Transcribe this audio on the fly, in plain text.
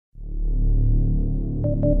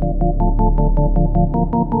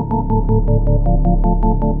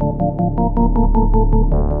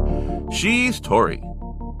She's Tori.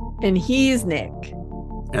 And he's Nick.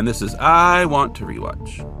 And this is I Want to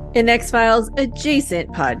Rewatch, an X-Files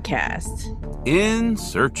adjacent podcast. In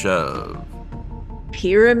search of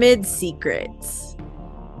Pyramid Secrets.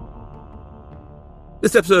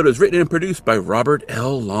 This episode is written and produced by Robert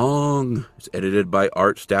L. Long. It's edited by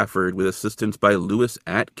Art Stafford with assistance by Louis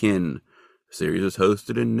Atkin. The series is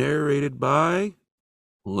hosted and narrated by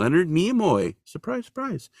Leonard Nimoy. Surprise,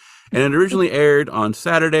 surprise. And it originally aired on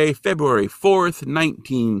Saturday, February 4th,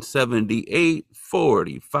 1978,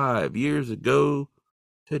 45 years ago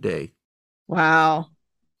today. Wow.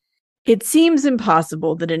 It seems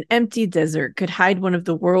impossible that an empty desert could hide one of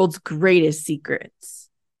the world's greatest secrets.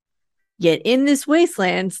 Yet in this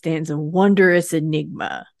wasteland stands a wondrous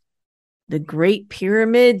enigma, the Great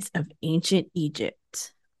Pyramids of ancient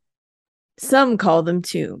Egypt. Some call them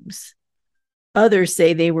tombs. Others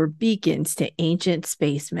say they were beacons to ancient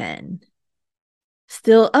spacemen.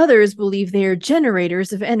 Still others believe they are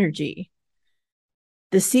generators of energy.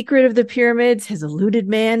 The secret of the pyramids has eluded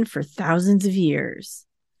man for thousands of years.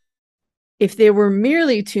 If they were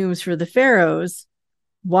merely tombs for the pharaohs,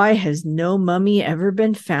 why has no mummy ever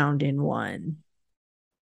been found in one?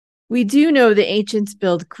 We do know the ancients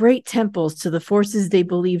built great temples to the forces they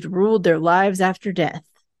believed ruled their lives after death.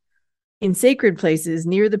 In sacred places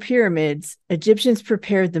near the pyramids, Egyptians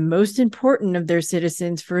prepared the most important of their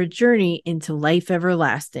citizens for a journey into life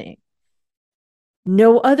everlasting.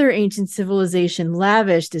 No other ancient civilization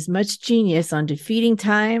lavished as much genius on defeating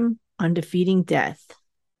time, on defeating death.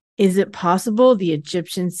 Is it possible the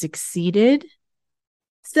Egyptians succeeded?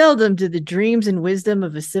 Seldom do the dreams and wisdom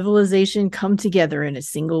of a civilization come together in a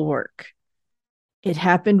single work. It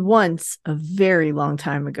happened once a very long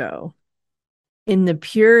time ago. In the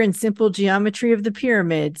pure and simple geometry of the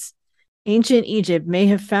pyramids, ancient Egypt may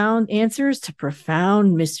have found answers to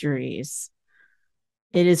profound mysteries.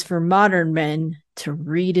 It is for modern men to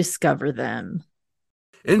rediscover them.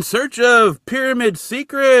 In search of Pyramid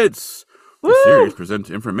Secrets! The series presents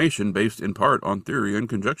information based in part on theory and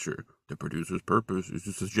conjecture. The producer's purpose is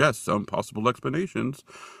to suggest some possible explanations,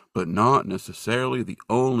 but not necessarily the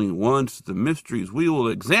only ones to the mysteries we will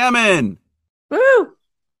examine. Woo!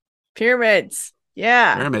 Pyramids.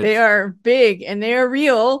 Yeah, pyramids. They are big and they are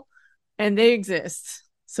real and they exist.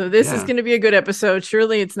 So this is going to be a good episode.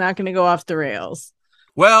 Surely it's not going to go off the rails.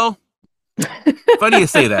 Well, funny you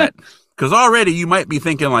say that, because already you might be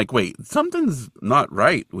thinking like, wait, something's not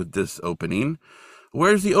right with this opening.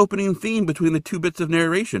 Where's the opening theme between the two bits of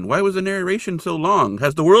narration? Why was the narration so long?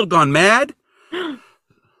 Has the world gone mad?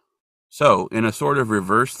 So, in a sort of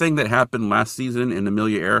reverse thing that happened last season in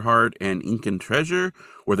Amelia Earhart and Ink and Treasure,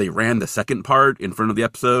 where they ran the second part in front of the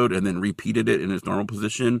episode and then repeated it in its normal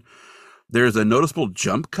position, there's a noticeable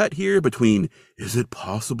jump cut here between, is it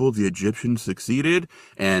possible the Egyptians succeeded?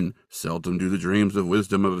 And seldom do the dreams of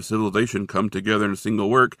wisdom of a civilization come together in a single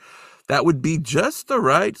work. That would be just the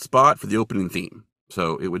right spot for the opening theme.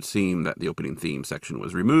 So it would seem that the opening theme section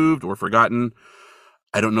was removed or forgotten.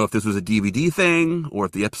 I don't know if this was a DVD thing or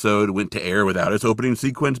if the episode went to air without its opening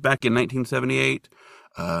sequence back in 1978.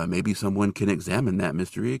 Maybe someone can examine that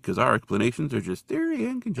mystery, because our explanations are just theory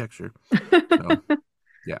and conjecture. So,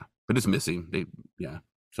 yeah, but it's missing.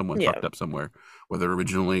 Someone fucked up somewhere, whether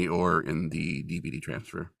originally or in the DVD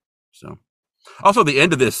transfer. So, also the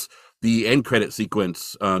end of this, the end credit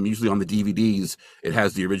sequence, usually on the DVDs, it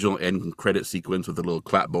has the original end credit sequence with a little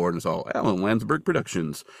clapboard, and it's all Alan Landsberg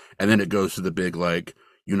Productions. And then it goes to the big, like,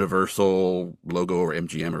 Universal logo or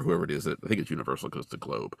MGM or whoever it is. I think it's Universal because it's the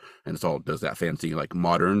globe. And it's all does that fancy, like,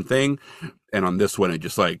 modern thing. And on this one, it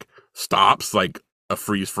just, like, stops, like, a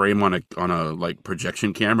freeze frame on a like,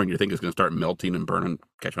 projection camera, and you think it's going to start melting and burn and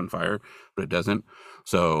catch on fire, but it doesn't.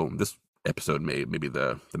 So this episode maybe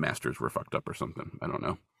the masters were fucked up or something. I don't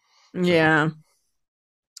know. Yeah. So,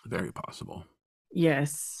 very possible.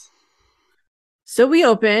 Yes. So we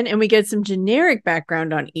open and we get some generic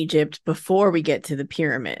background on Egypt before we get to the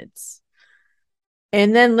pyramids.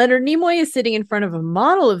 And then Leonard Nimoy is sitting in front of a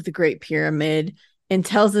model of the Great Pyramid and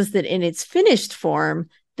tells us that in its finished form,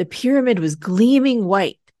 the pyramid was gleaming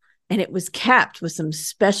white and it was capped with some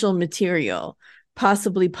special material,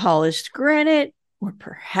 possibly polished granite or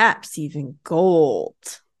perhaps even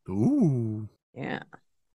gold. Ooh. Yeah.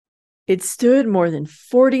 It stood more than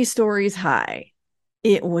 40 stories high.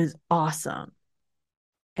 It was awesome.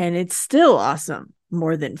 And it's still awesome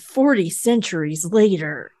more than 40 centuries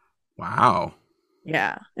later. Wow.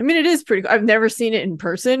 Yeah. I mean, it is pretty cool. I've never seen it in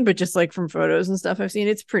person, but just like from photos and stuff I've seen,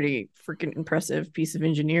 it's pretty freaking impressive piece of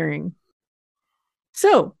engineering.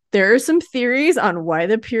 So There are some theories on why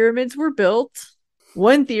the pyramids were built.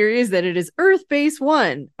 One theory is that it is Earth Base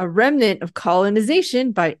One, a remnant of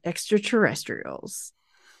colonization by extraterrestrials.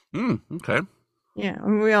 Okay. Yeah, I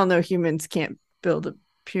mean, we all know humans can't build a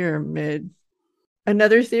pyramid.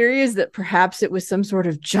 Another theory is that perhaps it was some sort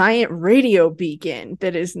of giant radio beacon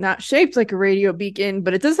that is not shaped like a radio beacon,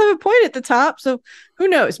 but it does have a point at the top. So who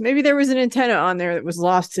knows? Maybe there was an antenna on there that was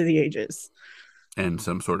lost to the ages. And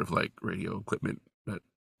some sort of like radio equipment that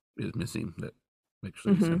is missing that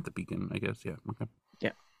actually sent the beacon, I guess. Yeah. Okay.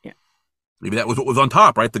 Yeah. Yeah. Maybe that was what was on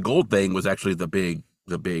top, right? The gold thing was actually the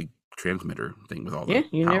big transmitter thing with all the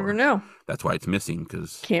you power. Never know. That's why it's missing,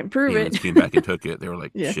 because can't prove aliens it. came back and took it. They were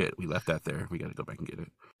like, Yeah. shit, we left that there. We got to go back and get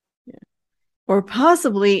it. Yeah. Or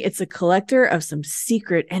possibly it's a collector of some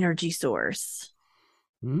secret energy source.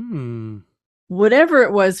 Whatever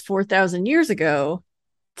it was 4,000 years ago,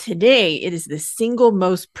 today it is the single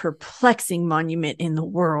most perplexing monument in the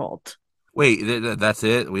world. Wait, that's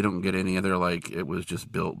it? We don't get any other, like, it was just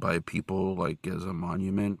built by people, like, as a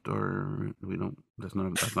monument, or we don't, that's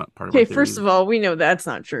not part of our Okay, first of all, we know that's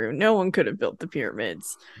not true. No one could have built the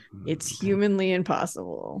pyramids. It's humanly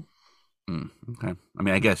impossible. Okay. I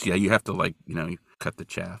mean, I guess, yeah, you have to, like, you cut the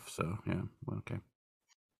chaff, so, yeah, well, okay.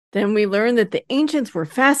 Then we learn that the ancients were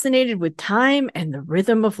fascinated with time and the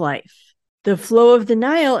rhythm of life. The flow of the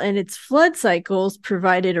Nile and its flood cycles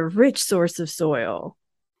provided a rich source of soil.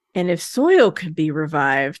 And if soil could be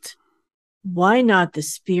revived, why not the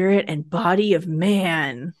spirit and body of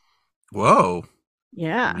man? Whoa.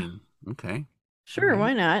 Yeah. I mean, okay. Sure,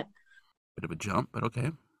 why not? Bit of a jump, but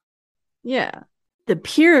okay. Yeah. The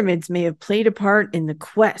pyramids may have played a part in the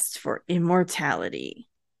quest for immortality.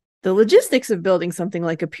 The logistics of building something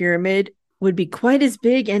like a pyramid would be quite as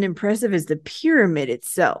big and impressive as the pyramid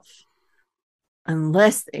itself,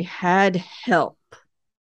 unless they had help.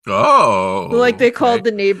 Oh, like they called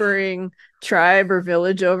the neighboring tribe or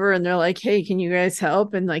village over, and they're like, "Hey, can you guys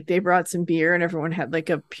help?" And like they brought some beer, and everyone had like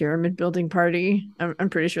a pyramid building party. I'm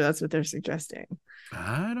pretty sure that's what they're suggesting.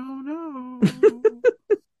 I don't know.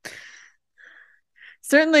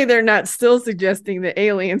 Certainly, they're not still suggesting that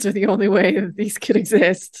aliens are the only way that these could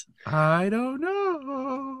exist. I don't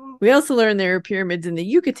know. We also learned there are pyramids in the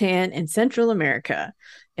Yucatan and Central America.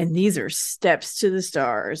 And these are steps to the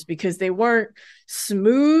stars because they weren't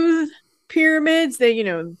smooth pyramids. They,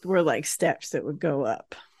 were like steps that would go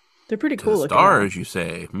up. They're pretty cool looking. Stars, you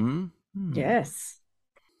say? Yes.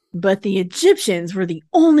 But the Egyptians were the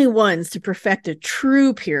only ones to perfect a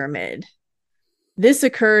true pyramid. This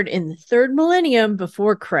occurred in the 3rd millennium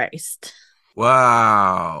before Christ.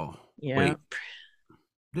 Wow. Yeah. Wait,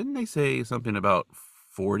 didn't they say something about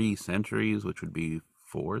 40 centuries, which would be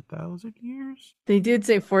 4,000 years? They did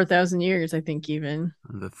say 4,000 years, I think, even.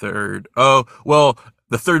 The 3rd. Oh, well,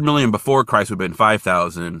 the 3rd millennium before Christ would have been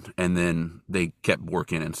 5,000, and then they kept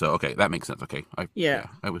working, and so, okay, that makes sense. Okay.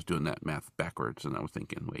 I was doing that math backwards, and I was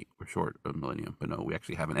thinking, wait, we're short a millennium. But no, we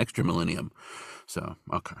actually have an extra millennium. So,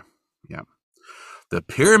 okay. Yeah. The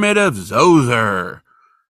Pyramid of Zoser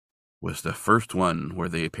was the first one where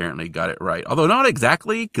they apparently got it right. Although not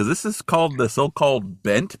exactly, because this is called the so-called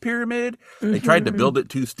bent pyramid. They tried to build it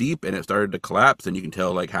too steep, and it started to collapse, and you can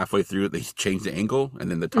tell, like, halfway through it, they changed the angle, and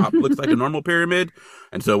then the top looks like a normal pyramid.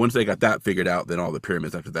 And so once they got that figured out, then all the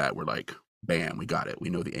pyramids after that were like, bam, we got it. We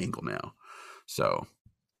know the angle now. So,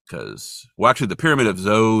 actually, the Pyramid of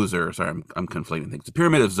Zoser, sorry, I'm conflating things. The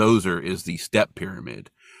Pyramid of Zoser is the step pyramid.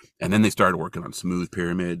 And then they started working on smooth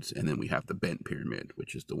pyramids, and then we have the bent pyramid,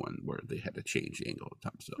 which is the one where they had to change the angle at the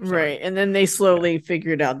top. So, right, and then they slowly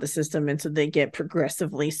figured out the system, and so they get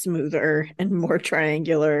progressively smoother and more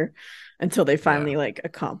triangular until they finally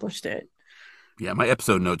accomplished it. Yeah, my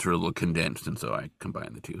episode notes are a little condensed, and so I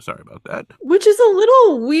combined the two. Sorry about that. Which is a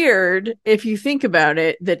little weird if you think about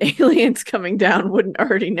it, that aliens coming down wouldn't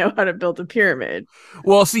already know how to build a pyramid.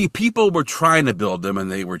 Well, see, people were trying to build them,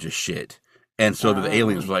 and they were just shit. And so the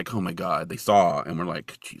aliens were like, oh my God, they saw, and we're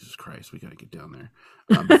like, Jesus Christ, we got to get down there.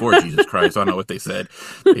 Before Jesus Christ, I don't know what they said.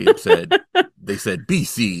 They said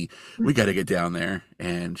BC, we got to get down there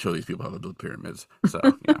and show these people how to build pyramids. So,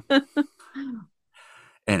 yeah.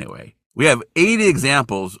 Anyway, we have 80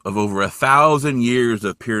 examples of over 1,000 years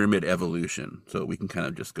of pyramid evolution. So we can kind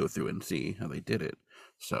of just go through and see how they did it.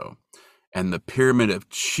 So, and the Pyramid of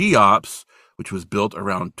Cheops, which was built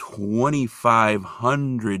around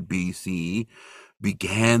 2500 BC,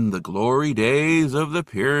 began the glory days of the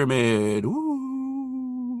pyramid.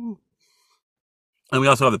 Woo! And we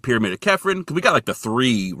also have the Pyramid of Khafre, because we got like the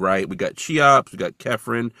 3, right? We got Cheops, we got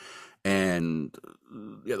Khafre, and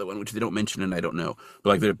the other one, which they don't mention, and I don't know.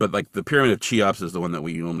 But the Pyramid of Cheops is the one that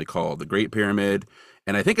we normally call the Great Pyramid.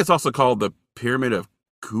 And I think it's also called the Pyramid of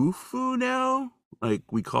Khufu now. Like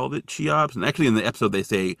we called it Cheops, and actually in the episode they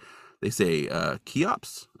say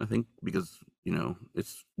Cheops, I think, because it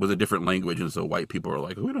was a different language, and so white people are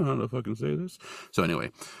like, we don't know how to fucking say this. So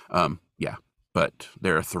anyway, yeah. But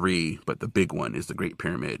there are three, but the big one is the Great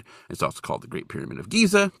Pyramid. It's also called the Great Pyramid of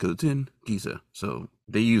Giza because it's in Giza. So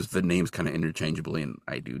they use the names kind of interchangeably, and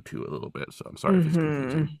I do too a little bit. So I'm sorry if it's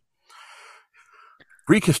confusing.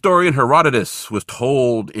 Greek historian Herodotus was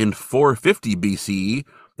told in 450 BC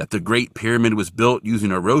that the Great Pyramid was built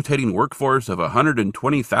using a rotating workforce of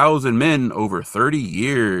 120,000 men over 30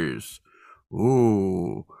 years.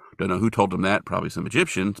 Ooh, don't know who told him that. Probably some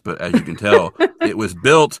Egyptians, but as you can tell, it was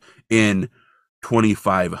built in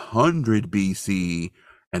 2500 BC,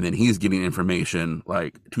 and then he's getting information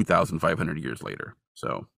like 2,500 years later.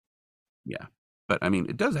 So, yeah. But, I mean,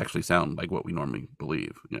 it does actually sound like what we normally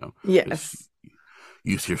believe, Yes.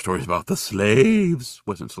 You used to hear stories about the slaves.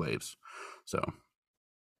 Wasn't slaves. So,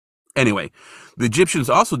 anyway, the Egyptians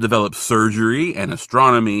also developed surgery and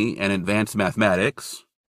astronomy and advanced mathematics.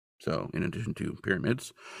 So, in addition to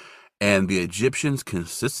pyramids. And the Egyptians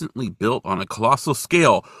consistently built on a colossal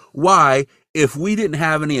scale. Why? If we didn't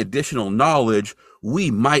have any additional knowledge,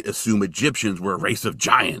 we might assume Egyptians were a race of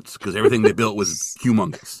giants because everything they built was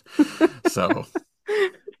humongous. So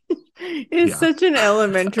it's such an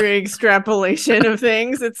elementary extrapolation of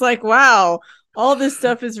things. It's like, wow, all this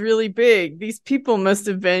stuff is really big. These people must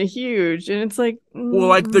have been huge. And it's like, well,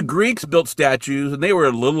 like the Greeks built statues, and they were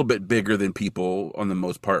a little bit bigger than people on the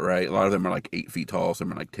most part, right? A lot of them are like 8 feet tall,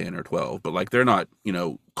 some are like 10 or 12, but like they're not,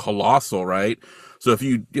 colossal, right? So if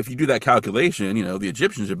you do that calculation, the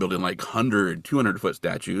Egyptians are building like 100, 200-foot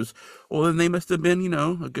statues. Well, then they must have been,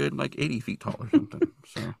 a good like 80 feet tall or something.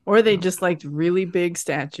 So, or they just liked really big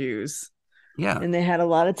statues. Yeah. And they had a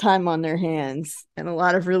lot of time on their hands and a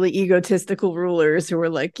lot of really egotistical rulers who were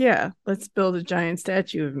like, yeah, let's build a giant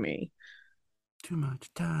statue of me. Too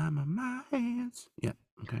much time on my hands. Yeah.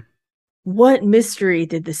 Okay. What mystery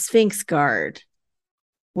did the Sphinx guard?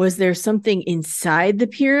 Was there something inside the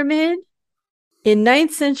pyramid? In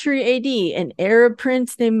 9th century AD, an Arab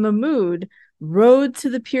prince named Mahmud rode to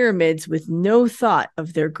the pyramids with no thought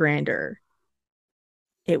of their grandeur.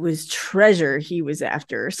 It was treasure he was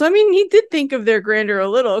after. So, I mean, he did think of their grandeur a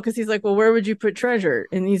little because he's like, well, where would you put treasure?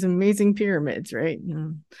 In these amazing pyramids, right?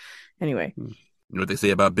 Anyway. You know what they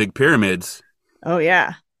say about big pyramids? Oh,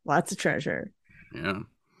 yeah. Lots of treasure. Yeah.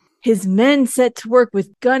 His men set to work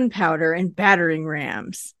with gunpowder and battering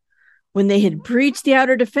rams. When they had breached the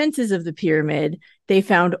outer defenses of the pyramid, they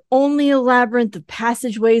found only a labyrinth of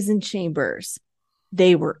passageways and chambers.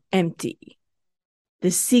 They were empty.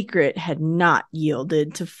 The secret had not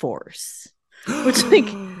yielded to force, which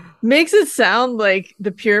makes it sound like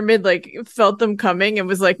the pyramid felt them coming and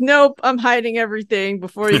was like, nope, I'm hiding everything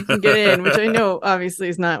before you can get in, which I know obviously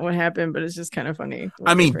is not what happened, but it's just kind of funny.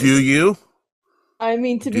 I mean, do you? I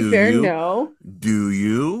mean, to be fair, no. Do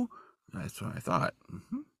you? That's what I thought.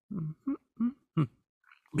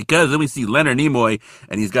 Because then we see Leonard Nimoy,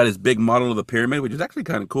 and he's got his big model of the pyramid, which is actually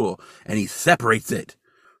kind of cool, and he separates it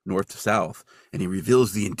north to south, and he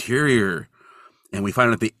reveals the interior, and we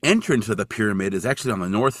find out the entrance of the pyramid is actually on the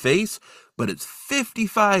north face, but it's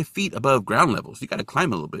 55 feet above ground level, so you got to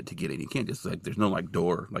climb a little bit to get in. You can't just there's no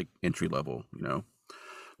door, entry level, no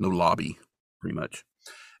lobby, pretty much.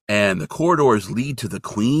 And the corridors lead to the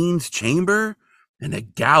Queen's chamber and a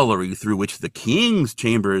gallery through which the King's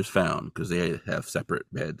chamber is found, because they have separate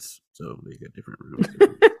beds, so they get different rooms.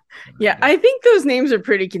 Yeah, I think those names are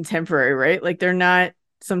pretty contemporary, right? Like they're not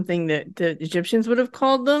something that the Egyptians would have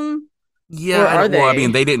called them. Yeah, I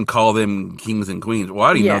mean, they didn't call them kings and queens. Well,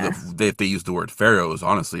 I didn't know that they used the word pharaohs,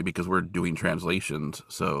 honestly, because we're doing translations.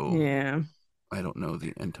 So yeah, I don't know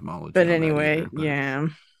the etymology. But anyway, yeah.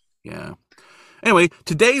 Anyway,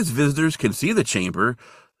 today's visitors can see the chamber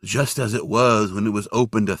just as it was when it was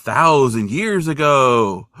opened 1,000 years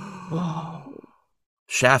ago.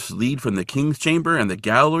 Shafts lead from the king's chamber and the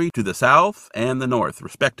gallery to the south and the north,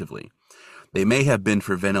 respectively. They may have been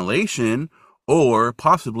for ventilation or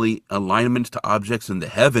possibly alignments to objects in the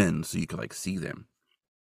heavens so you could see them.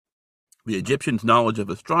 The Egyptians' knowledge of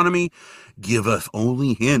astronomy give us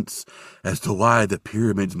only hints as to why the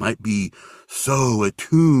pyramids might be so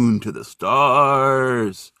attuned to the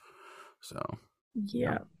stars. So,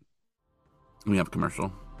 yeah. We have a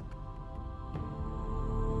commercial.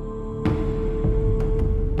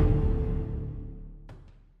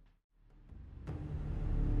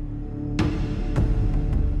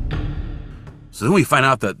 So then we find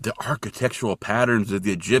out that the architectural patterns of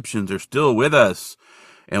the Egyptians are still with us.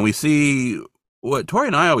 And we see What Tori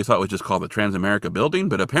and I always thought was just called the Transamerica Building,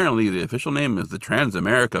 but apparently the official name is the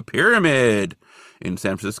Transamerica Pyramid in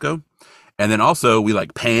San Francisco. And then also we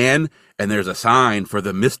like pan, and there's a sign for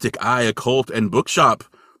the Mystic Eye Occult and Bookshop,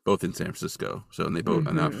 both in San Francisco. So, and they both,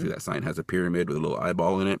 and obviously that sign has a pyramid with a little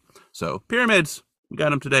eyeball in it. So pyramids, we got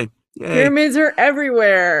them today. Yay. Pyramids are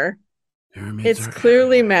everywhere. It's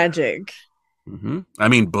clearly magic. I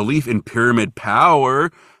mean, belief in pyramid power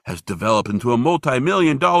has developed into a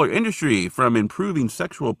multi-million-dollar industry, from improving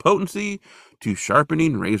sexual potency to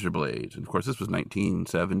sharpening razor blades. And of course, this was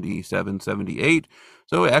 1977, 78.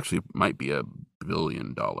 So it actually might be a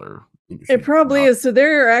billion-dollar industry. It probably is. So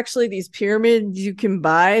there are actually these pyramids you can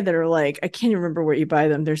buy that are like, I can't remember where you buy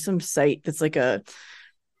them. There's some site that's like a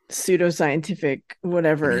pseudoscientific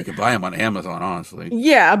whatever. I mean, you can buy them on Amazon, honestly.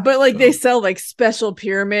 Yeah, but like they sell like special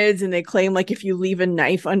pyramids, and they claim like if you leave a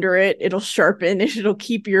knife under it, it'll sharpen it, it'll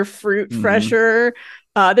keep your fruit fresher.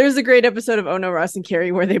 There's a great episode of Oh No, Ross and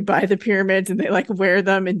Carrie where they buy the pyramids and they like wear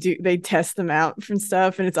them and they test them out from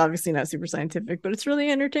stuff, and it's obviously not super scientific, but it's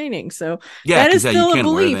really entertaining. So yeah, that is still you can't a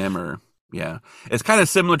belief. wear them, or yeah, it's kind of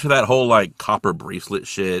similar to that whole like copper bracelet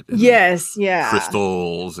shit. Yes, yeah,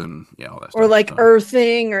 crystals and all that stuff. Or like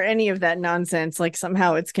earthing or any of that nonsense. Like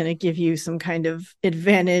somehow it's going to give you some kind of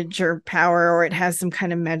advantage or power, or it has some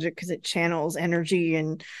kind of magic because it channels energy,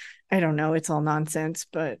 and I don't know. It's all nonsense,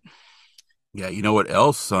 but yeah, you know what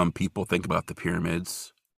else some people think about the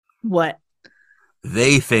pyramids? What?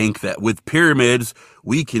 They think that with pyramids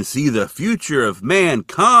we can see the future of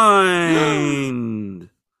mankind.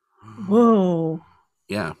 Whoa.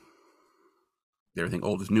 Yeah. Everything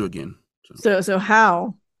old is new again. So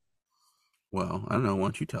how? Well, I don't know. Why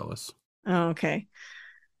don't you tell us? Oh, okay.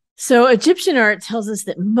 So Egyptian art tells us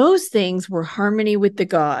that most things were harmony with the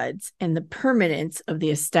gods and the permanence of the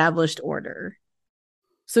established order.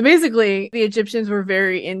 So basically, the Egyptians were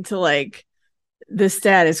very into like the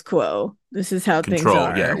status quo. This is how Control, things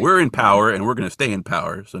are. Yeah, we're in power and we're going to stay in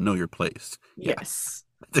power. So know your place. Yes. Yeah.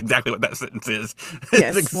 That's exactly what that sentence is.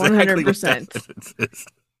 Yes, exactly 100%.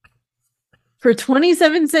 For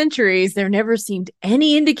 27 centuries, there never seemed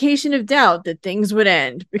any indication of doubt that things would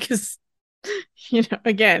end because,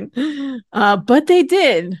 again, but they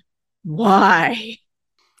did. Why?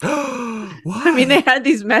 Why? I mean, they had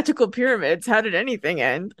these magical pyramids. How did anything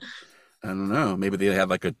end? I don't know. Maybe they had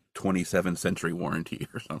like a 27th century warranty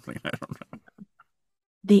or something. I don't know.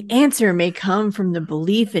 The answer may come from the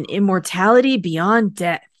belief in immortality beyond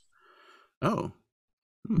death. Oh.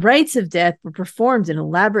 Rites of death were performed in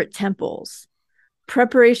elaborate temples.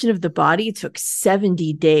 Preparation of the body took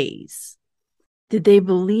 70 days. Did they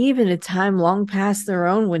believe in a time long past their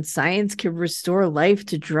own when science could restore life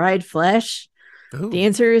to dried flesh? Ooh. The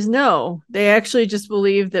answer is no. They actually just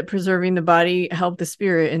believed that preserving the body helped the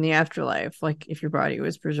spirit in the afterlife. Like if your body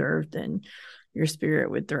was preserved, then your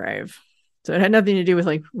spirit would thrive. So it had nothing to do with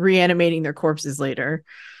like reanimating their corpses later.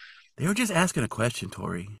 They were just asking a question,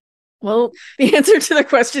 Tori. Well, the answer to the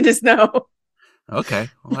question is no. Okay.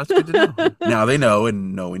 Well, that's good to know. Now they know,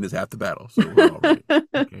 and knowing is half the battle. So we're all right.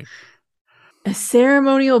 Okay. A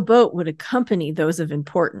ceremonial boat would accompany those of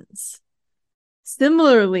importance.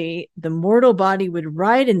 Similarly, the mortal body would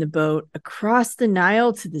ride in the boat across the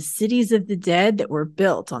Nile to the cities of the dead that were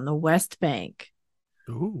built on the West Bank.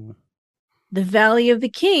 Ooh. The Valley of the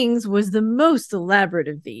Kings was the most elaborate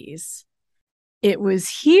of these. It was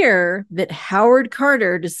here that Howard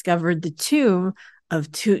Carter discovered the tomb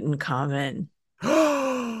of Tutankhamun.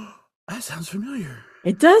 That sounds familiar.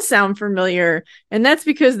 It does sound familiar. And that's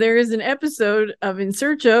because there is an episode of In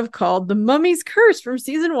Search Of called The Mummy's Curse from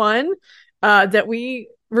season 1 that we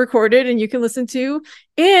recorded and you can listen to.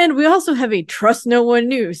 And we also have a Trust No One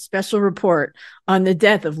News special report on the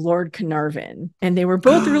death of Lord Carnarvon. And they were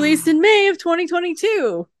both released in May of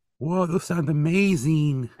 2022. Whoa, those sound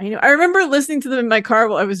amazing. I know. I remember listening to them in my car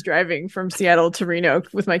while I was driving from Seattle to Reno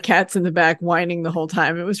with my cats in the back whining the whole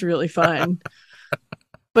time. It was really fun.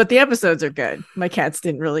 But the episodes are good. My cats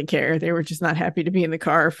didn't really care. They were just not happy to be in the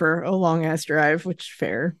car for a long ass drive, which is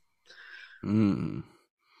fair. Mm.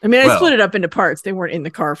 I mean, I split it up into parts. They weren't in the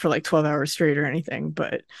car for like 12 hours straight or anything,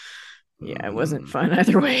 but yeah, it wasn't fun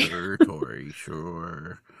either way. Sure, Tori,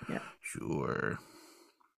 sure. Yeah. Sure.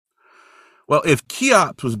 Well, if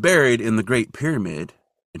Cheops was buried in the Great Pyramid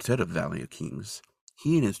instead of Valley of Kings,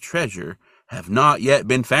 he and his treasure have not yet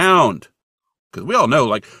been found. Because we all know,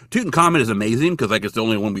 like, Tutankhamun is amazing because, like, it's the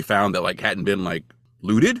only one we found that, like, hadn't been, like,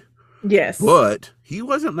 looted. Yes. But he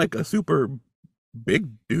wasn't, like, a super big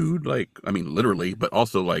dude, like, I mean, literally, but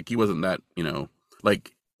also, like, he wasn't that,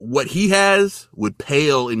 like, what he has would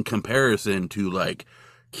pale in comparison to, like,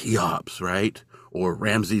 Cheops, right? Or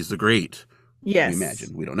Ramses the Great. Yes. We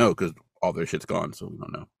imagine. We don't know because all their shit's gone, so we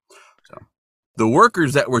don't know. So the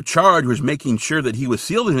workers that were charged was making sure that he was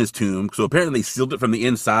sealed in his tomb. So apparently they sealed it from the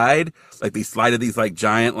inside. Like they slided these like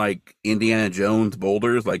giant like Indiana Jones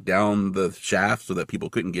boulders like down the shaft so that people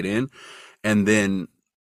couldn't get in. And then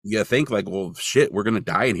you think like, well, shit, we're going to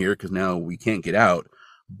die in here because now we can't get out.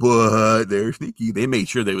 But they're sneaky. They made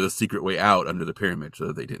sure there was a secret way out under the pyramid so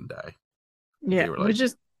that they didn't die. Yeah,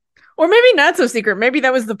 or maybe not so secret. Maybe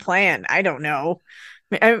that was the plan. I don't know.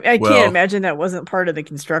 I can't imagine that wasn't part of the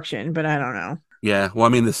construction, but I don't know. Yeah, well, I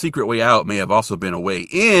mean, the secret way out may have also been a way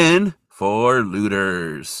in for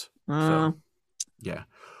looters. So, yeah.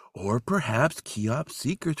 Or perhaps Cheops'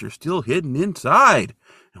 secrets are still hidden inside,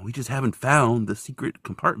 and we just haven't found the secret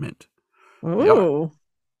compartment. Ooh.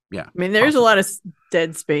 Yeah. I mean, there's possible. A lot of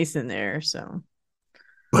dead space in there, so.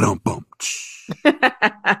 Ba-dum-bum.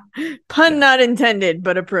 Pun not intended,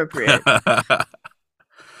 but appropriate.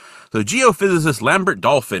 So geophysicist Lambert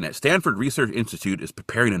Dolphin at Stanford Research Institute is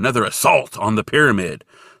preparing another assault on the pyramid.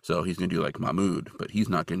 So he's going to do like Mahmoud, but he's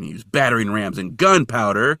not going to use battering rams and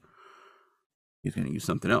gunpowder. He's going to use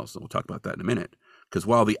something else. And we'll talk about that in a minute. Because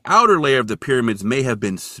while the outer layer of the pyramids may have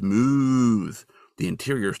been smooth, the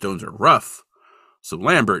interior stones are rough. So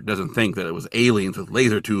Lambert doesn't think that it was aliens with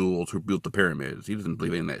laser tools who built the pyramids. He doesn't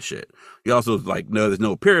believe in that shit. He also is like, no, there's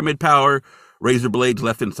no pyramid power. Razor blades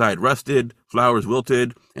left inside rusted, flowers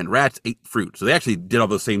wilted, and rats ate fruit. So they actually did all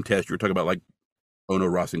those same tests you were talking about, like Ono,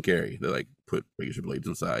 Ross, and Carey. They like put razor blades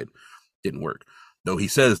inside. Didn't work. Though he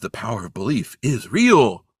says the power of belief is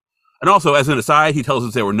real. And also, as an aside, he tells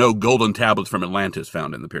us there were no golden tablets from Atlantis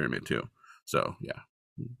found in the pyramid, too. So, yeah.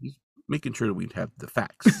 He's making sure that we have the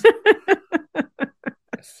facts.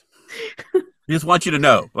 Yes. I just want you to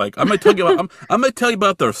know. Like, I'm gonna tell you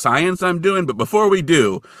about the science I'm doing, but before we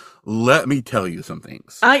do, let me tell you some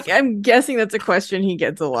things. I'm guessing that's a question he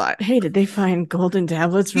gets a lot. Hey, did they find golden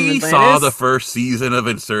tablets from Atlantis? He saw the first season of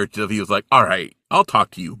In Search of. He was like, all right, I'll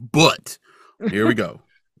talk to you, but here we go.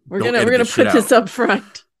 we're gonna put this up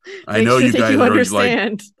front. I know you guys are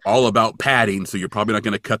like all about padding, so you're probably not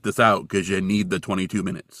going to cut this out because you need the 22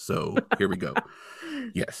 minutes. So here we go.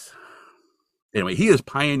 Yes. Anyway, he is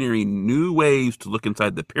pioneering new ways to look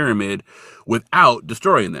inside the pyramid without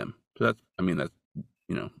destroying them. So that's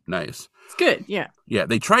nice. It's good, yeah. Yeah,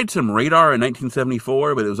 they tried some radar in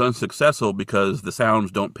 1974, but it was unsuccessful because the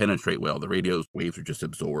sounds don't penetrate well. The radio waves are just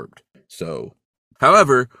absorbed. So,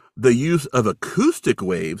 however, the use of acoustic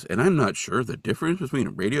waves, and I'm not sure the difference between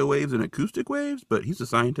radio waves and acoustic waves, but he's a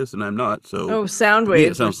scientist and I'm not. So sound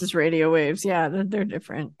waves versus radio waves. Yeah, they're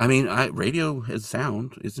different. I mean, radio is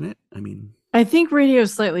sound, isn't it? I mean, I think radio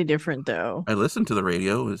is slightly different, though. I listen to the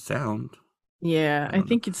radio as sound. Yeah, I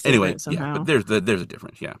think it's different somehow. Yeah, but there's a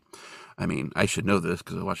difference. Yeah, I mean, I should know this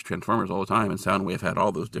because I watch Transformers all the time, and Soundwave had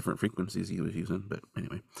all those different frequencies he was using. But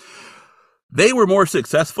anyway, they were more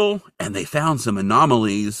successful, and they found some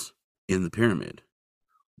anomalies in the pyramid.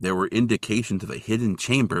 There were indications of a hidden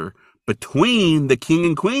chamber between the king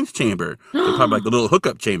and queen's chamber. They're probably like the little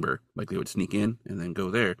hookup chamber, like they would sneak in and then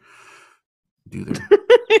go there, do their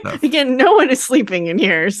stuff. Again, no one is sleeping in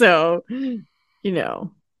here, so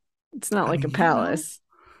it's not like a palace.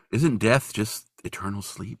 Isn't death just eternal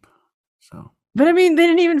sleep? So, but I mean, they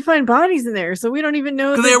didn't even find bodies in there, so we don't even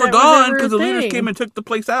know because they were gone because the leaders came and took the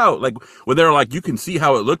place out. Like when they were like, you can see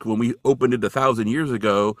how it looked when we opened it 1,000 years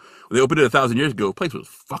ago. When they opened it 1,000 years ago, the place was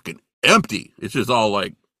fucking empty. It's just all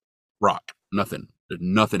like rock, nothing. There's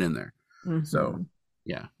nothing in there. Mm-hmm. So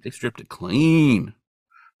yeah, they stripped it clean.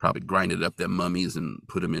 Probably grinded up them mummies and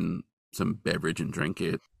put them in some beverage and drank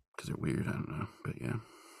it because they're weird. I don't know, but yeah.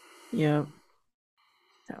 Yeah.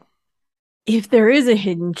 So, if there is a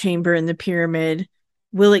hidden chamber in the pyramid,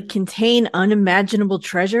 will it contain unimaginable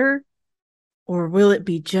treasure? Or will it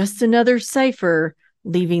be just another cipher,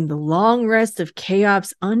 leaving the long rest of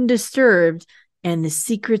Cheops undisturbed and the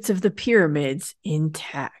secrets of the pyramids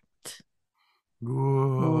intact?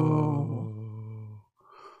 Whoa.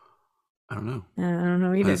 I don't know. I don't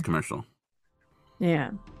know either. It's commercial.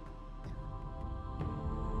 Yeah.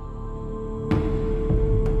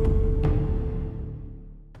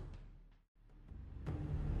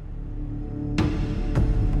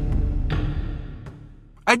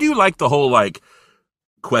 I do like the whole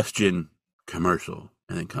question commercial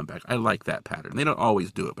and then come back. I like that pattern. They don't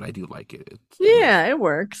always do it, but I do like it. It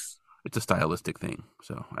works. It's a stylistic thing,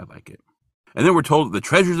 so I like it. And then we're told that the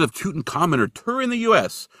treasures of Tutankhamun are touring the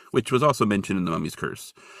U.S., which was also mentioned in The Mummy's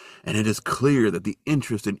Curse. And it is clear that the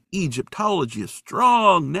interest in Egyptology is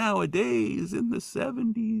strong nowadays in the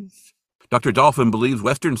 70s. Dr. Dolphin believes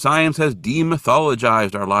Western science has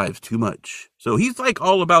demythologized our lives too much. So he's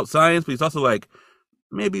all about science, but he's also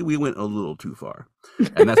maybe we went a little too far.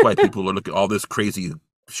 And that's why people are looking at all this crazy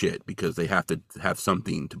shit, because they have to have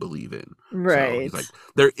something to believe in. So he's Right. like,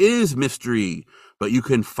 there is mystery, but you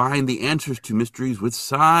can find the answers to mysteries with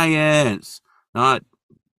science, not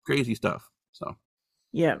crazy stuff. So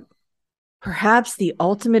Yeah. Perhaps the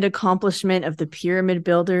ultimate accomplishment of the pyramid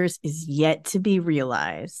builders is yet to be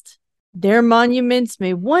realized. Their monuments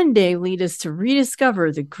may one day lead us to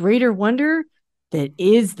rediscover the greater wonder that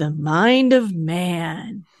is the mind of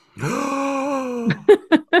man.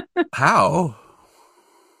 how?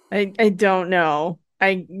 I don't know.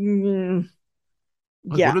 Like,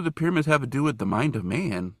 what Yeah. do the pyramids have to do with the mind of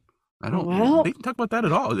man? I don't. They Well, didn't talk about that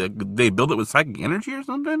at all. They build it with psychic energy or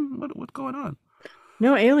something. What's going on?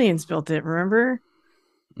 no aliens built it, remember?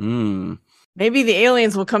 Mm. Maybe the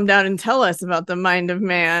aliens will come down and tell us about the mind of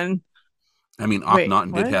man. I mean, Wait, Akhenaten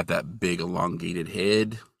did what? have that big elongated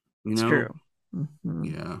head. You It's know. true.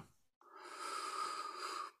 Mhm. Yeah.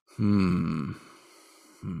 Hmm.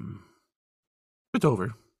 Hmm. It's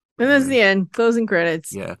over. And that's the end. Closing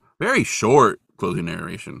credits. Yeah. Very short closing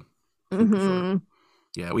narration. Super short. Hmm.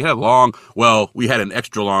 Yeah, we had an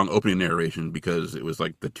extra long opening narration because it was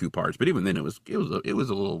like the two parts. But even then, it was a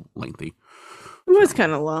little lengthy. It was So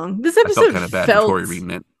kind of long. This I felt episode kind of bad for felt. Tori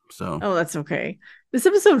reading it. So Oh, that's okay. This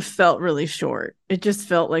episode felt really short. It just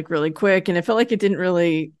felt like really quick, and it felt like it didn't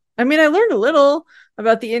really. I mean, I learned a little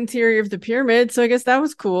about the interior of the pyramid, so I guess that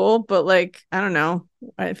was cool. But like, I don't know.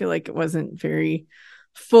 I feel like it wasn't very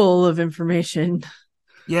full of information.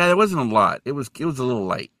 yeah, there wasn't a lot. It was a little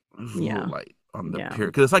light. It was a Yeah, little light on the yeah.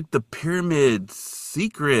 pyramid because it's like the pyramid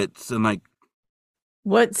secrets and like.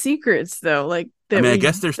 What secrets though? Like I that mean, I we.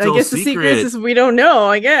 guess they're I still guess the secrets secret. is we don't know.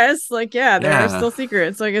 I guess like yeah, there are Yeah, still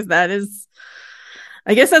secrets. So I guess that is.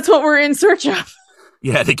 I guess that's what we're in search of.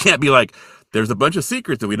 yeah. They can't be like, there's a bunch of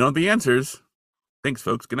secrets and we don't know the answers. Thanks,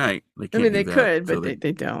 folks. Good night. They I can't mean, do they that. could, So but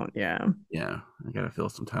they don't. Yeah. yeah, I gotta fill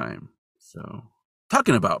some time. So,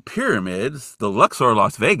 talking about pyramids, the Luxor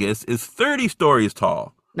Las Vegas is 30 stories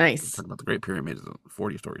tall. Nice. Talking about the Great Pyramid is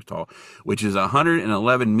 40 stories tall, which is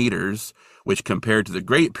 111 meters, which compared to the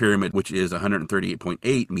Great Pyramid, which is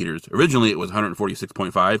 138.8 meters. Originally, it was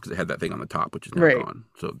 146.5 because it had that thing on the top, which is now Right. gone.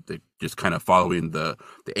 So they just kind of following the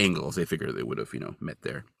angles. They figured they would have, met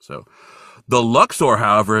there. So the Luxor,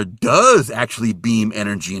 however, does actually beam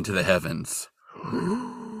energy into the heavens.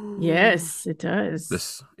 Yes, it does.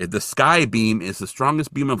 The sky beam is the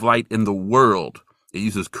strongest beam of light in the world. It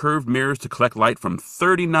uses curved mirrors to collect light from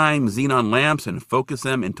 39 xenon lamps and focus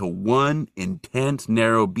them into one intense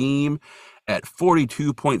narrow beam at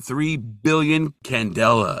 42.3 billion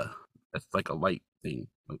candela. That's like a light thing,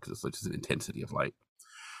 because it's just an intensity of light.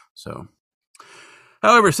 So,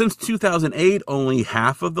 however, since 2008, only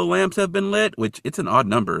half of the lamps have been lit, which it's an odd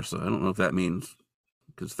number, so I don't know if that means,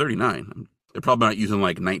 because 39. They're probably not using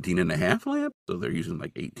like 19 and a half lamps, so they're using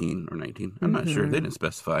like 18 or 19. I'm not sure. They didn't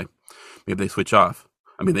specify. Maybe they switch off.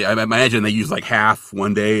 I mean, I imagine they use like half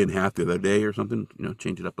one day and half the other day or something,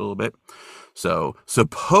 change it up a little bit. So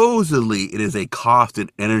supposedly it is a cost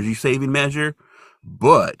and energy saving measure,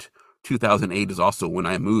 but 2008 is also when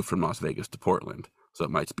I moved from Las Vegas to Portland. So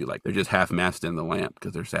it might be like they're just half-mast in the lamp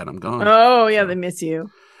because they're sad I'm gone. Oh, yeah, So. they miss you.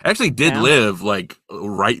 I actually did live like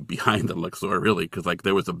right behind the Luxor, really, because like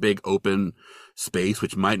there was a big open space,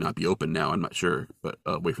 which might not be open now, I'm not sure, but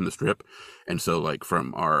away from the strip. And so like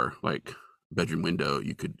from our like bedroom window,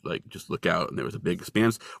 you could like just look out and there was a big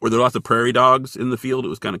expanse where there were lots of prairie dogs in the field. It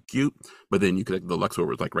was kind of cute, but then you could, the Luxor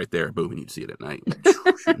was like right there, boom, and you'd see it at night,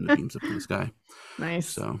 shooting the beams up in the sky. Nice.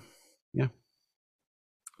 So, yeah.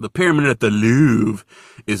 The pyramid at the Louvre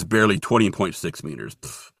is barely 20.6 meters.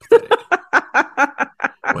 Pff, pathetic.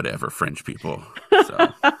 Whatever, French people. So,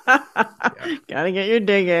 yeah. Gotta get your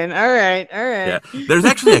dig in. All right. Yeah, there's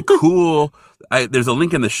actually a cool. There's a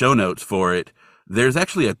link in the show notes for it. There's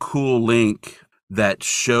actually a cool link that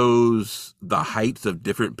shows the heights of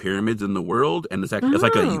different pyramids in the world, and it's actually, it's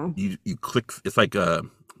like a you click. It's like a,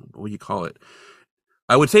 what do you call it?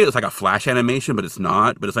 I would say it's like a flash animation, but it's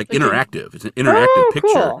not. But it's like interactive. It's an interactive picture.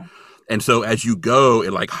 Cool. And so as you go,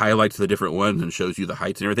 it like highlights the different ones and shows you the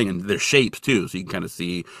heights and everything, and their shapes too, so you can kind of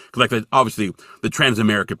see. Cause like obviously the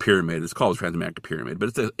Transamerica Pyramid is called the Transamerica Pyramid,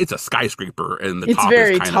 but it's a skyscraper, and the top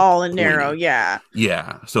very is kind tall of and pointy. narrow. Yeah.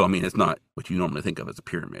 Yeah. So I mean, it's not what you normally think of as a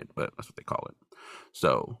pyramid, but that's what they call it.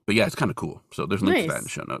 So, but yeah, it's kind of cool. So there's links to that in the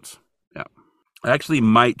show notes. Yeah, I actually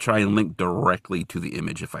might try and link directly to the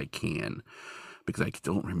image if I can, because I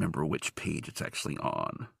don't remember which page it's actually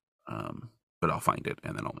on. But I'll find it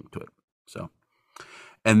and then I'll link to it. So,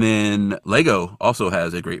 and then Lego also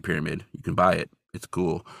has a Great Pyramid. You can buy it. It's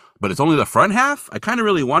cool, but it's only the front half. I kind of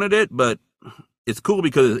really wanted it, but it's cool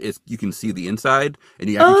because you can see the inside, and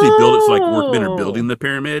you actually build it so like workmen are building the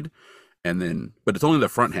pyramid, and then but it's only the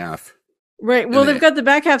front half. Right. Well, they've got the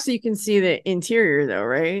back half so you can see the interior, though,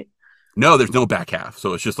 right? No, there's no back half,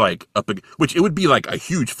 so it's just like which it would be like a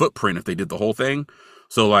huge footprint if they did the whole thing.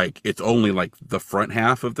 So like it's only like the front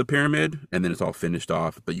half of the pyramid, and then it's all finished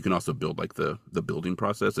off. But you can also build like the building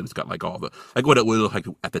process, and it's got like all the like what it would look like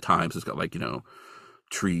at the time. So it's got like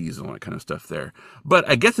trees and all that kind of stuff there. But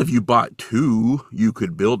I guess if you bought two, you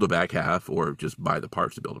could build the back half, or just buy the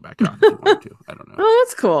parts to build the back half if you wanted to. I don't know. Oh,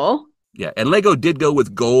 that's cool. Yeah, and Lego did go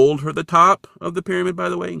with gold for the top of the pyramid, by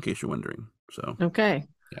the way, in case you're wondering. So okay,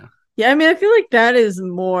 yeah. I mean, I feel like that is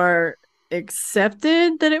more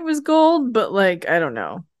accepted that it was gold, but like I don't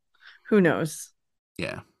know, who knows?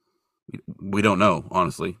 Yeah, we don't know,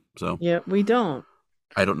 honestly. So yeah, we don't.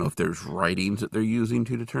 I don't know if there's writings that they're using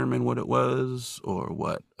to determine what it was or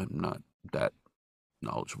what. I'm not that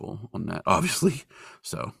knowledgeable on that, obviously.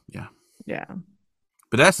 So yeah.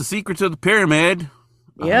 But that's the secrets of the pyramid.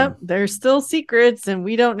 Yep, there's still secrets, and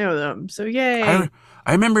we don't know them. So yay!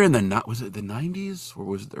 I remember was it the 90s or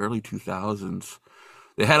was it the early 2000s?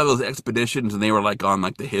 They had all those expeditions, and they were like on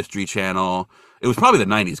like the History Channel. It was probably the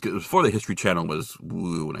 90s because it was before the History Channel was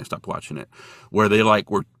woo when I stopped watching it. Where they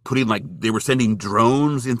like were putting like they were sending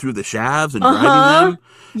drones in through the shafts and driving them.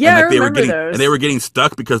 Yeah, and, like, I remember those. And they were getting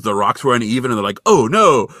stuck because the rocks were uneven, and they're like, "Oh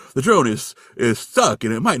no, the drone is stuck,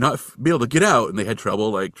 and it might not be able to get out." And they had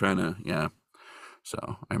trouble like trying to So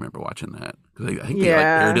I remember watching that because I think they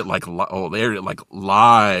aired it like they aired it like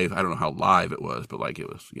live. I don't know how live it was, but like it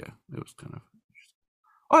was kind of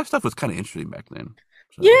all that stuff was kind of interesting back then.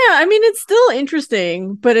 So. Yeah, I mean it's still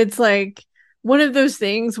interesting, but it's like one of those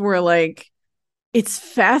things where like it's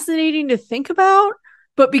fascinating to think about,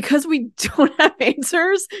 but because we don't have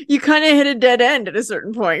answers, you kind of hit a dead end at a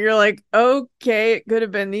certain point. You're like, okay, it could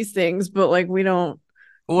have been these things, but like we don't.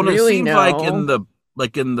 Well, really it seems know.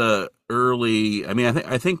 like in the early. I mean,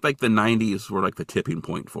 I think like the 90s were like the tipping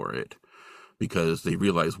point for it because they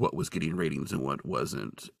realized what was getting ratings and what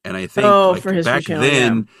wasn't. And I think for back Channel,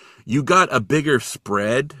 then you got a bigger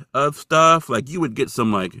spread of stuff. Like you would get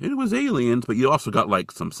some like it was aliens, but you also got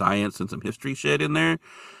like some science and some history shit in there.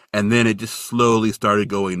 And then it just slowly started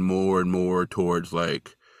going more and more towards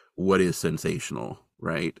like what is sensational,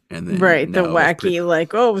 right? And then the wacky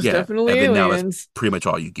it was definitely aliens. Now that's pretty much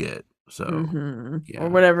all you get. So or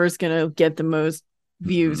whatever's gonna get the most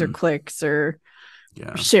views or clicks or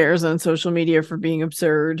shares on social media for being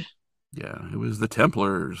absurd. Yeah, it was the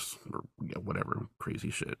Templars or whatever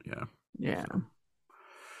crazy shit. Yeah. Yeah,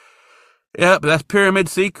 but that's Pyramid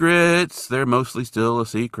Secrets. They're mostly still a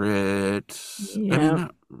secret. Yeah. I mean,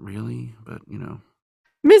 not really, but I mean,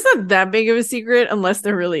 it's not that big of a secret unless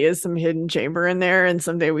there really is some hidden chamber in there and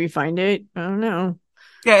someday we find it. I don't know.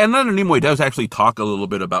 Yeah, and Leonard Nimoy does actually talk a little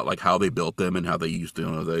bit about like how they built them and how they used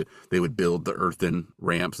to, they would build the earthen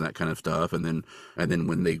ramps and that kind of stuff, and then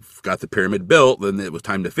when they got the pyramid built, then it was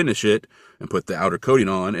time to finish it and put the outer coating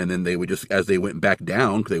on, and then they would just as they went back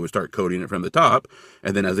down, they would start coating it from the top,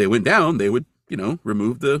 and then as they went down, they would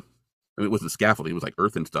remove the. I mean, it wasn't scaffolding; it was like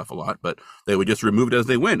earthen stuff a lot, but they would just remove it as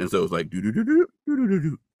they went, and so it was like do do do do do do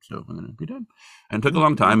do. So and then it'd be done, and it took a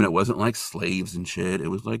long time, and it wasn't like slaves and shit. It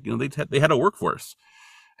was like they had a workforce.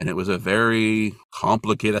 And it was a very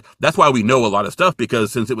complicated. That's why we know a lot of stuff,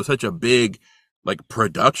 because since it was such a big like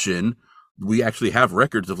production, we actually have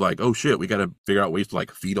records of like, oh shit, we got to figure out ways to like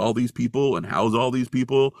feed all these people and house all these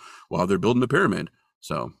people while they're building the pyramid.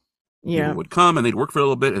 So people would come and they'd work for a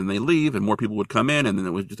little bit and they leave, and more people would come in, and then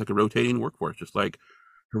it was just like a rotating workforce, just like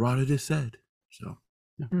Herodotus said. So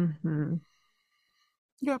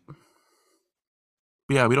yep. But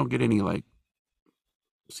yeah, we don't get any like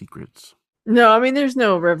secrets. No, I mean, there's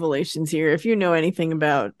no revelations here. If you know anything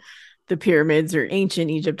about the pyramids or ancient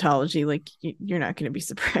Egyptology, like you're not going to be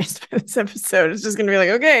surprised by this episode. It's just going to be like,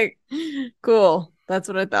 okay, cool. That's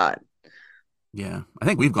what I thought. Yeah, I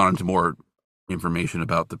think we've gone into more information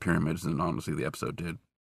about the pyramids than honestly the episode did.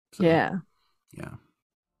 So, yeah.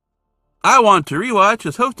 I Want to Rewatch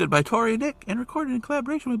is hosted by Tori and Nick and recorded in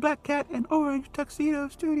collaboration with Black Cat and Orange Tuxedo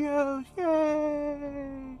Studios.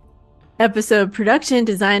 Yay! Episode production,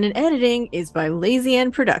 design, and editing is by Lazy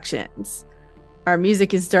End Productions. Our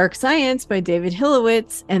music is Dark Science by David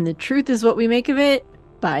Hillowitz, and The Truth Is What We Make of It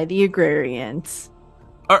by The Agrarians.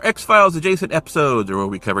 Our X-Files adjacent episodes are where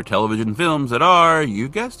we cover television films that are, you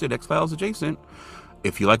guessed it, X-Files adjacent.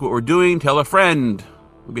 If you like what we're doing, tell a friend.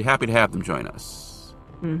 We'll be happy to have them join us.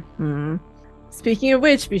 Speaking of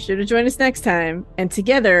which, be sure to join us next time, and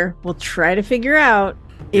together we'll try to figure out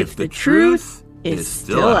if the truth is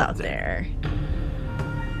still out there.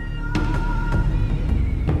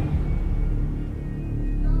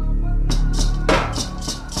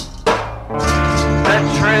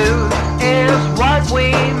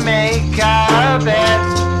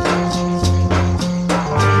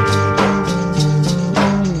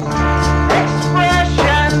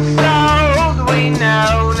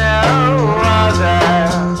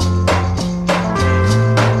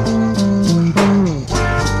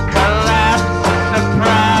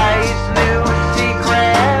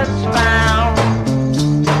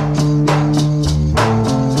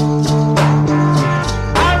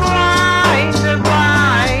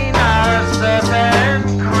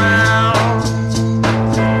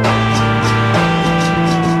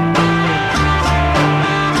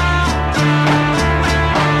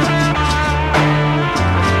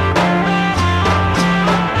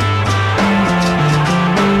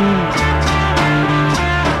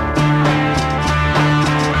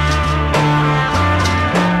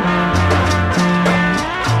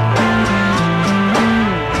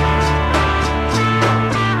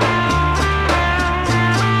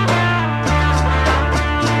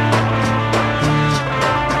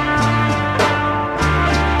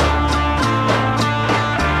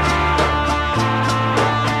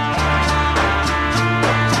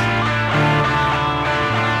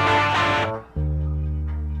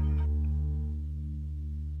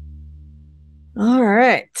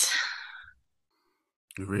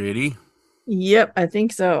 ready? Yep, I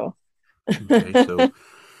think so. Okay, so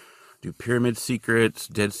do Pyramid Secrets,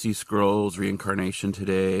 Dead Sea Scrolls, Reincarnation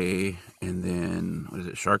today, and then what is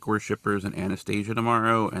it? Shark Worshippers and Anastasia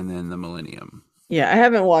tomorrow, and then the Millennium. Yeah, I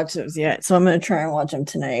haven't watched those yet, so I'm gonna try and watch them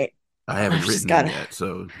tonight. I I've haven't just written them got yet,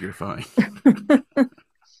 so you're fine.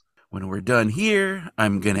 When we're done here,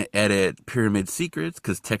 I'm gonna edit Pyramid Secrets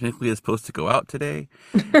because technically it's supposed to go out today,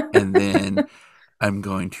 and then I'm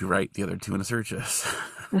going to write the other two in a searches.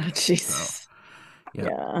 Oh, So Jesus. yeah,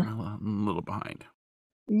 Yeah. I'm a little behind.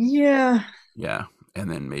 Yeah. Yeah, and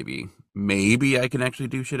then maybe I can actually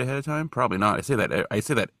do shit ahead of time. Probably not. I say that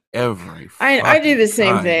every I do the fucking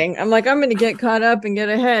same time. thing. I'm like, I'm gonna get caught up and get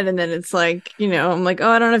ahead, and then it's like, I'm like, oh,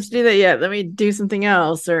 I don't have to do that yet. Let me do something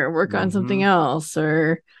else or work on something Mm-hmm. else,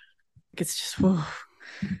 or it's just, whew,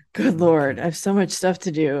 good Lord, Okay. I have so much stuff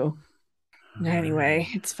to do. Anyway,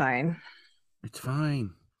 Alrighty. it's fine. It's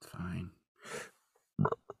fine. It's fine.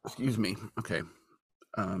 Excuse me. Okay.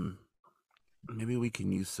 Um, maybe we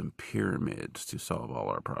can use some pyramids to solve all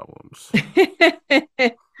our problems.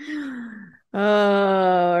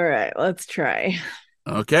 All right, let's try.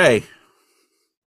 Okay.